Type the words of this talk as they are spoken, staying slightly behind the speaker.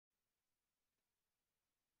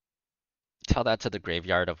tell that to the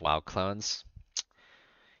graveyard of WoW clones.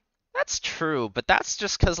 That's true, but that's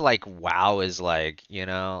just cause like WoW is like, you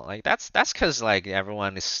know, like that's cause like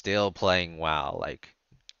everyone is still playing WoW. Like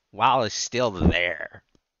WoW is still there.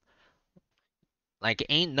 Like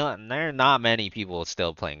there are not many people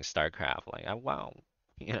still playing Starcraft. Like WoW,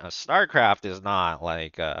 you know, Starcraft is not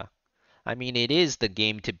like I mean it is the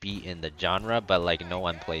game to beat in the genre, but like no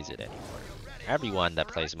one plays it anymore. Everyone that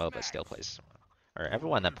plays MOBA still plays, or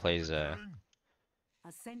everyone that plays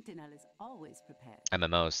A sentinel is always prepared.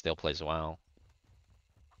 MMO still plays WoW.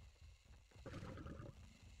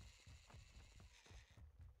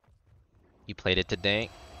 You played it today?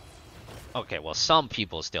 Okay, well some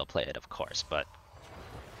people still play it, of course, but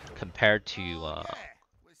compared to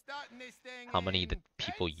how many the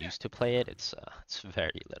people used to play it, it's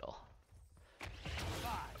very little.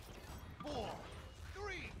 5, 4,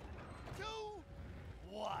 3, 2,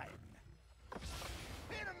 1.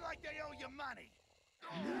 Hit them like they owe you money.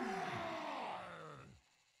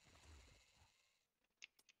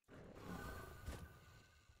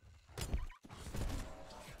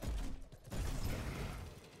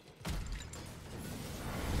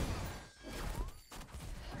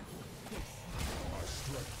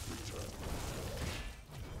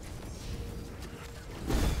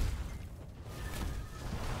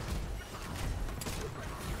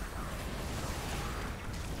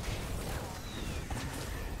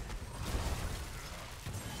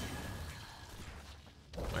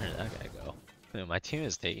 Where did that guy go? Man, my team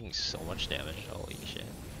is taking so much damage, holy shit.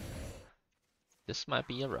 This might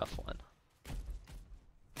be a rough one.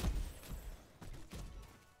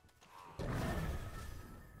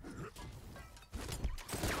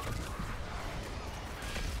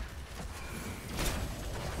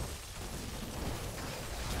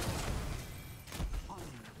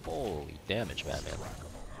 Holy damage, Batman.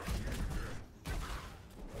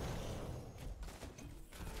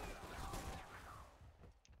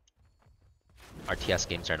 RTS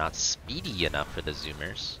games are not speedy enough for the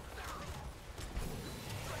Zoomers.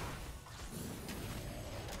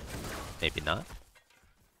 Maybe not.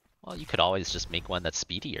 Well, you could always just make one that's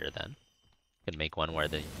speedier then. You could make one where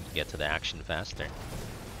you get to the action faster.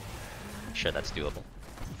 I'm sure that's doable.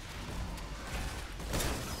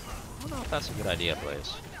 I don't know if that's a good idea,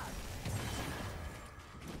 Blaze.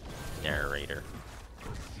 Narrator.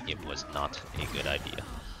 It was not a good idea.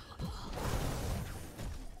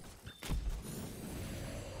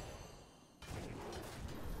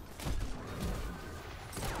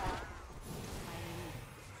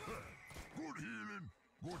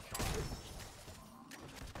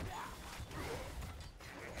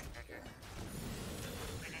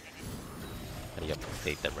 How do you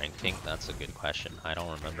update the ranking? That's a good question. I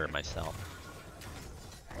don't remember myself.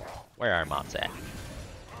 Where are mods at?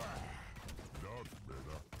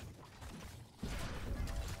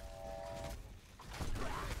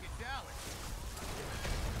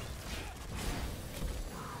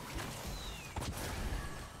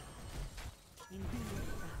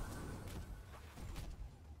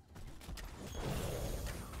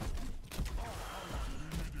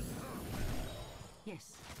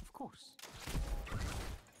 Yes, of course.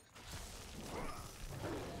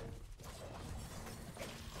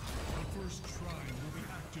 The first shrine will be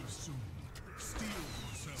active soon. Steel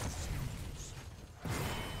yourselves, humans.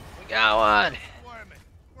 We got one! Squirming.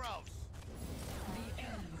 Gross. The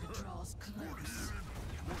end draws close.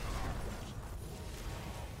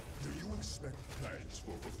 Do you expect thanks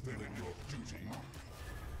for fulfilling your duty?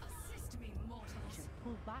 Assist me, mortals.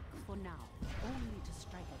 Pull back for now, only to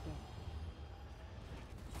strike again.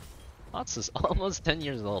 FanHOTS is almost 10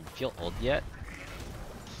 years old. Feel old yet?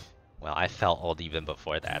 Well, I felt old even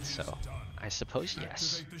before that, so I suppose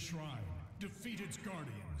yes. Activate the shrine, defeat its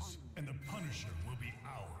guardians, and the Punisher will be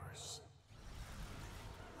ours.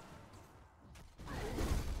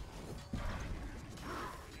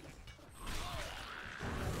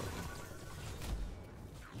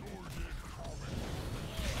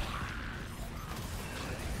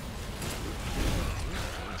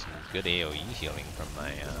 Some good AoE healing from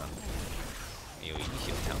my AoE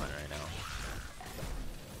heal talent right now.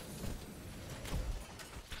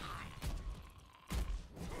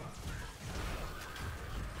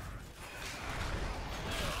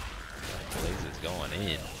 Blaze is going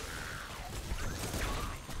in.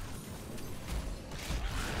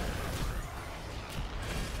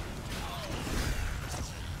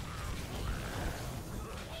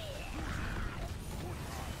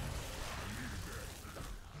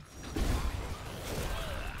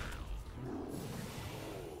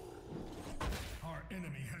 Our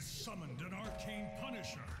enemy has summoned an arcane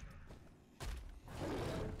Punisher.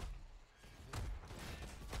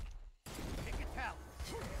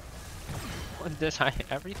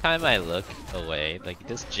 Every time I look away, like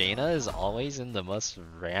this Jaina is always in the most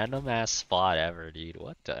random ass spot ever, dude.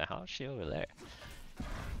 What the hell is she over there?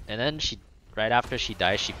 And then right after she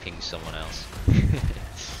dies, she pings someone else.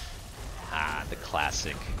 Ah, the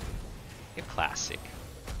classic. The classic.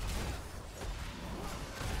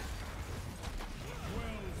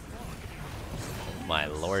 Oh my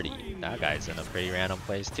lordy, that guy's in a pretty random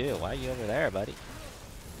place too. Why are you over there, buddy?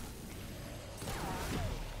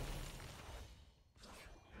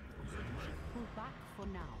 Pull back for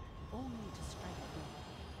now, only to strike again.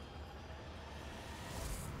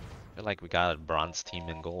 I feel like we got a bronze team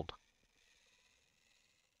in gold.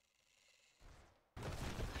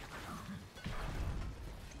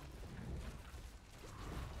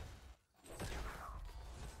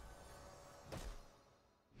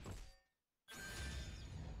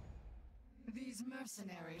 These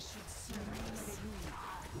mercenaries should serve.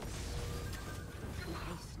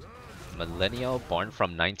 Millennial born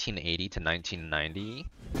from 1980 to 1990?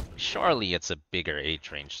 Surely it's a bigger age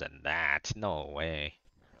range than that. No way.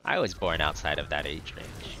 I was born outside of that age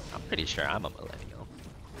range. I'm pretty sure I'm a millennial.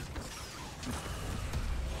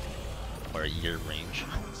 Or a year range.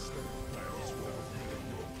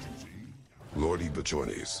 Lordy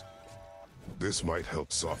Bajonis, this might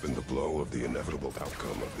help soften the blow of the inevitable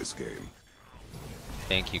outcome of this game.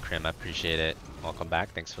 Thank you, Krim. I appreciate it. Welcome back.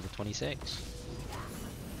 Thanks for the 26.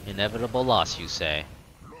 Inevitable loss, you say?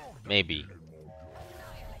 Maybe.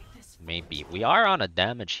 Maybe. We are on a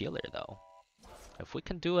damage healer, though. If we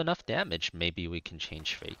can do enough damage, maybe we can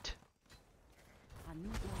change fate. A new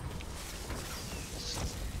dawn.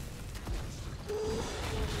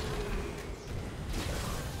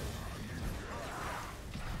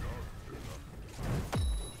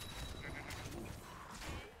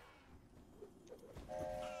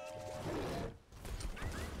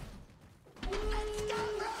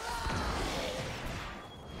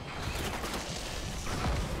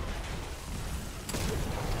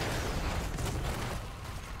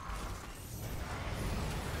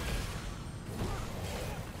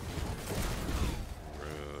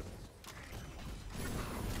 Rude.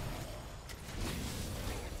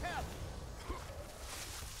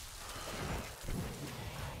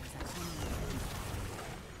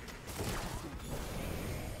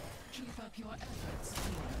 Keep up your efforts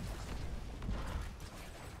here.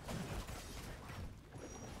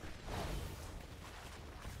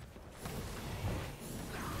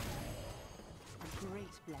 A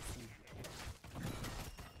great blessing.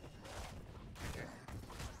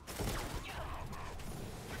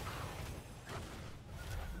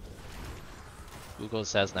 Google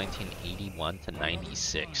says 1981 to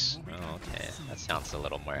 96. Oh, okay, that sounds a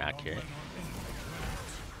little more accurate.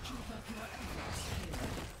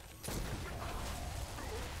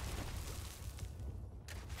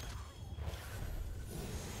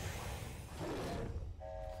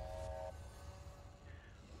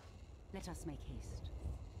 Let us make haste.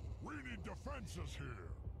 We need defenses here.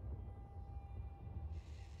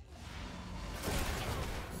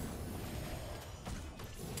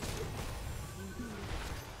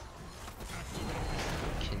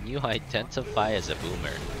 Can you identify as a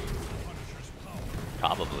boomer?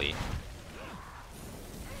 Probably.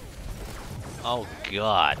 Oh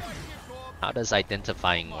god. How does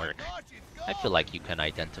identifying work? I feel like you can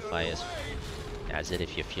identify as it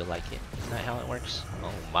if you feel like it. Isn't that how it works?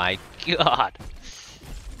 Oh my god.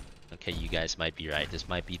 Okay, you guys might be right. This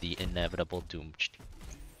might be the inevitable doom.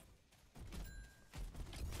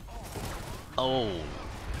 Oh.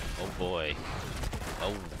 Oh boy.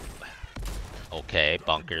 Oh. Okay,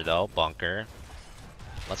 bunker though, bunker.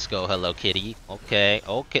 Let's go, Hello Kitty. Okay,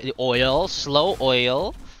 okay, oil, slow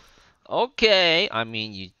oil. Okay, I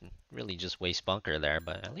mean, you really just waste bunker there,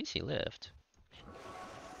 but at least he lived.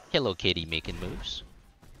 Hello Kitty making moves.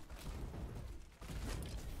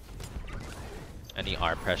 Any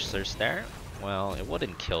R pressures there? Well, it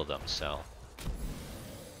wouldn't kill them, so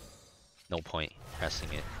no point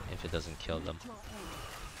pressing it if it doesn't kill them.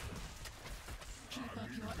 Keep up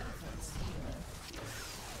your efforts here.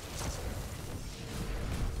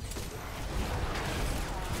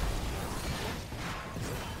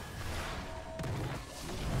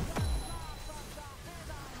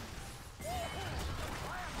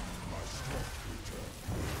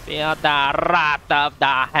 Feel the wrath of the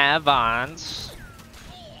heavens.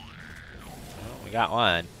 Oh, we got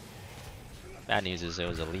one. Bad news is it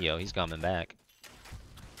was a Leo. He's coming back.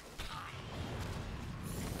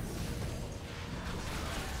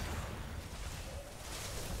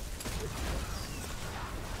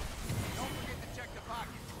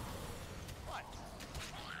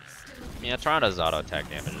 Yeah, Tyrande's auto attack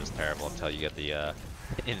damage is terrible until you get the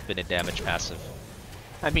Infinite damage passive.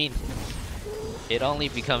 I mean, it only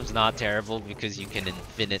becomes not terrible because you can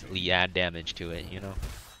infinitely add damage to it, you know?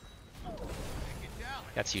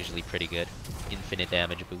 That's usually pretty good. Infinite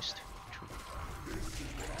damage boost. True.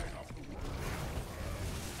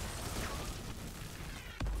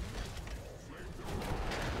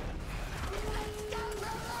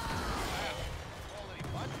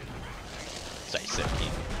 Sorry, 17.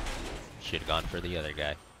 Should've gone for the other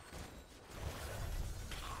guy.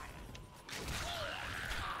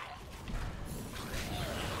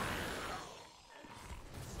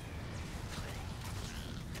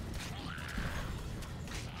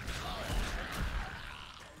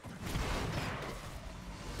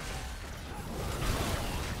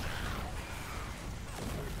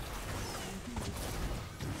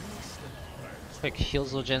 Quick, heal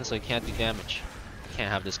Zul'jin so he can't do damage. Can't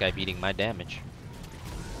have this guy beating my damage.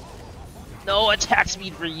 No attack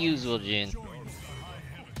speed for you, Zul'jin.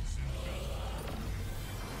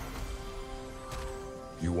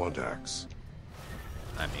 You want axe?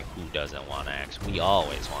 I mean, who doesn't want axe? We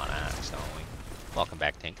always want axe, don't we? Welcome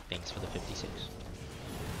back, Tank. Thanks for the 56.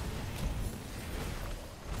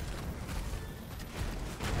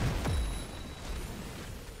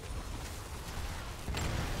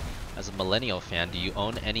 As a millennial fan, do you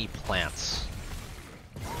own any plants?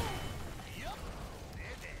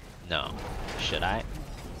 No. Should I?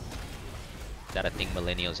 Is that a thing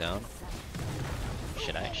millennials own?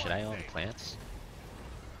 Should I own plants?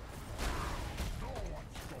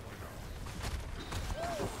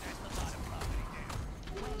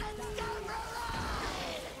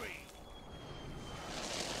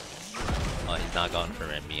 Oh, he's not going for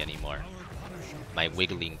me anymore. My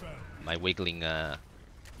wiggling,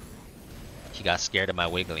 he got scared of my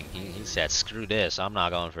wiggling. He said, screw this, I'm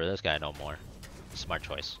not going for this guy no more. Smart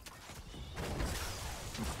choice.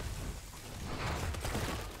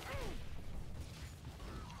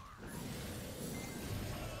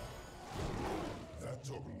 That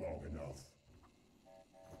took long enough.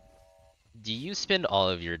 Do you spend all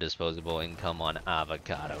of your disposable income on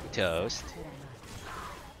avocado toast?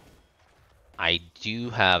 I do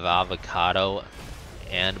have avocado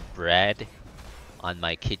and bread on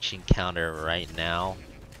my kitchen counter right now,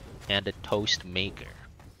 and a toast maker.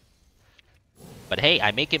 But hey,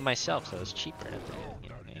 I make it myself, so it's cheaper. You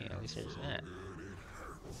know, hey, at least there's that.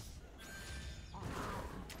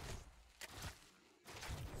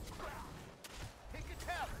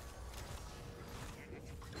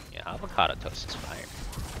 Yeah, avocado toast is fire.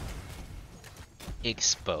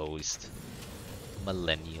 Exposed.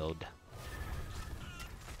 Millennialed.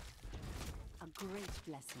 A great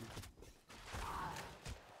blessing.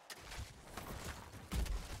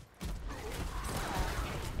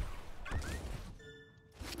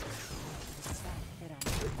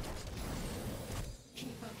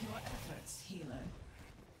 Keep up your efforts, healer.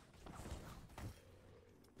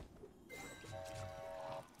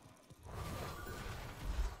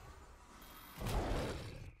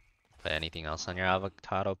 Put anything else on your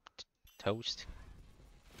avocado toast?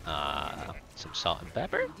 Some salt and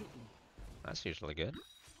pepper? That's usually good.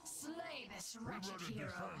 Slay this wretched hero.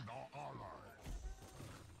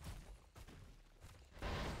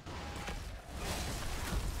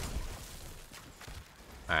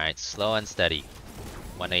 Alright, slow and steady.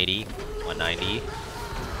 180, 190,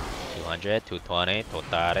 200, 220,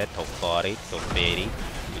 230, 240, 250,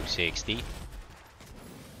 260.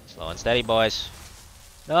 Slow and steady, boys.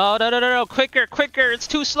 No, no, no, no, no, quicker, quicker, it's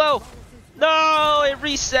too slow. No, it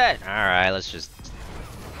reset. Alright, let's just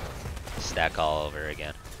stack all over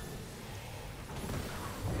again.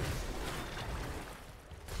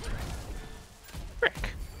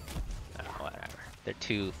 Frick. Oh, whatever. They're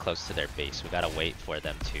too close to their base. We gotta wait for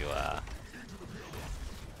them to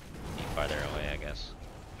be farther away, I guess.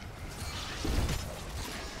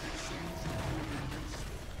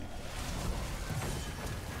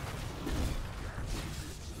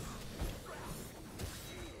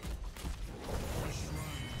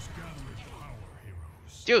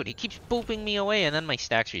 Dude, he keeps booping me away and then my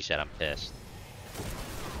stacks reset. I'm pissed.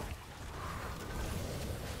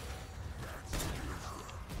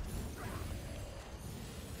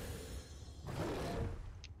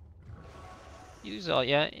 Use all,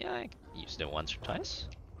 yeah, I used it once or twice.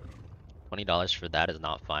 $20 for that is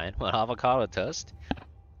not fine. What, avocado toast?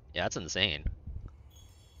 Yeah, that's insane.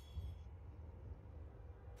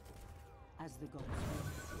 As the gods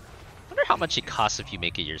I wonder how much it costs if you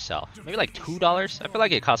make it yourself. Maybe like $2? I feel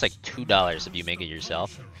like it costs like $2 if you make it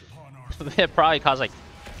yourself. It probably costs like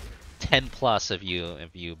 10 plus if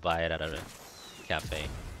you buy it at a cafe.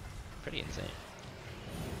 Pretty insane.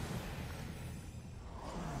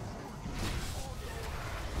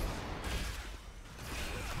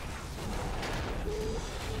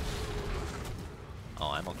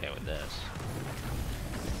 this.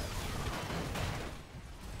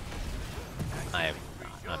 I'm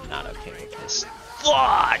not okay with this.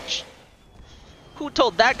 Watch! Who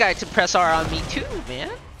told that guy to press R on me too,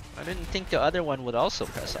 man? I didn't think the other one would also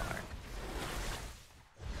press R.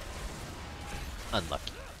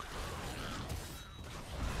 Unlucky.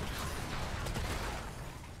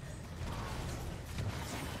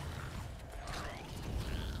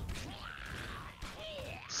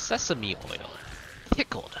 Sesame oil,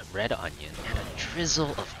 pickled red onion, and a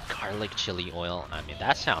drizzle of garlic chili oil. I mean,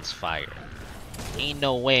 that sounds fire. Ain't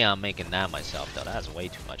no way I'm making that myself, though. That's way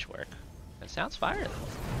too much work. It sounds fire, though.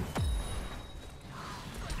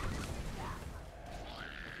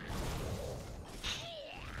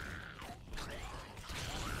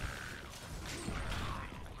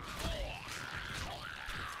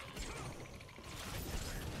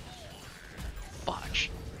 Fudge.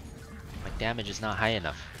 My damage is not high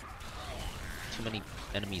enough. Too many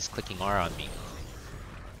enemies clicking R on me.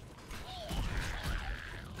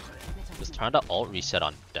 Just trying to alt reset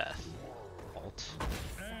on death. Alt.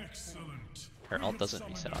 Excellent. Her alt doesn't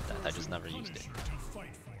reset on death. I just never used it.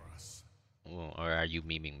 Ooh, or are you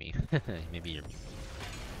memeing me? Maybe you're memeing me.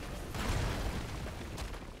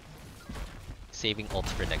 Saving ult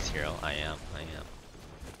for next hero. I am.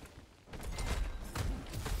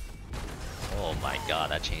 Oh my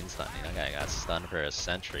god, that chain stunning. That guy got stunned for a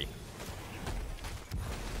century.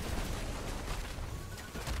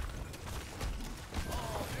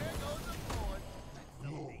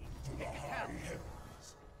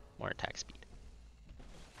 More attack speed.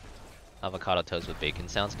 Avocado toast with bacon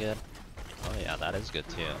sounds good. Oh yeah, that is good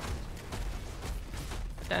too.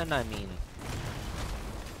 But then, I mean...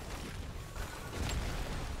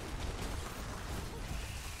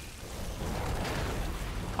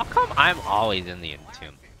 How come I'm always in the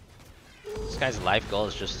entomb? This guy's life goal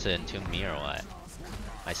is just to entomb me or what?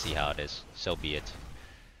 I see how it is. So be it.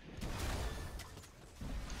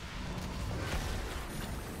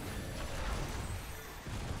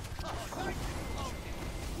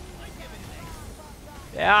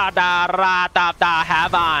 Yeah, the wrath of the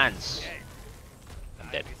heavens! I'm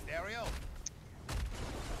dead.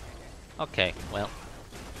 Okay, well,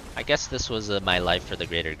 I guess this was my life for the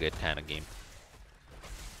greater good kind of game.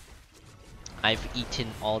 I've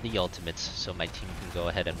eaten all the ultimates, so my team can go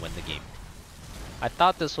ahead and win the game. I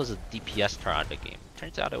thought this was a DPS Tyrande game.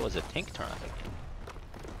 Turns out it was a tank Tyrande game.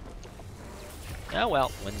 Oh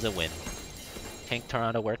well, win's a win. Tank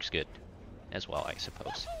Tyrande works good as well, I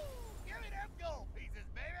suppose.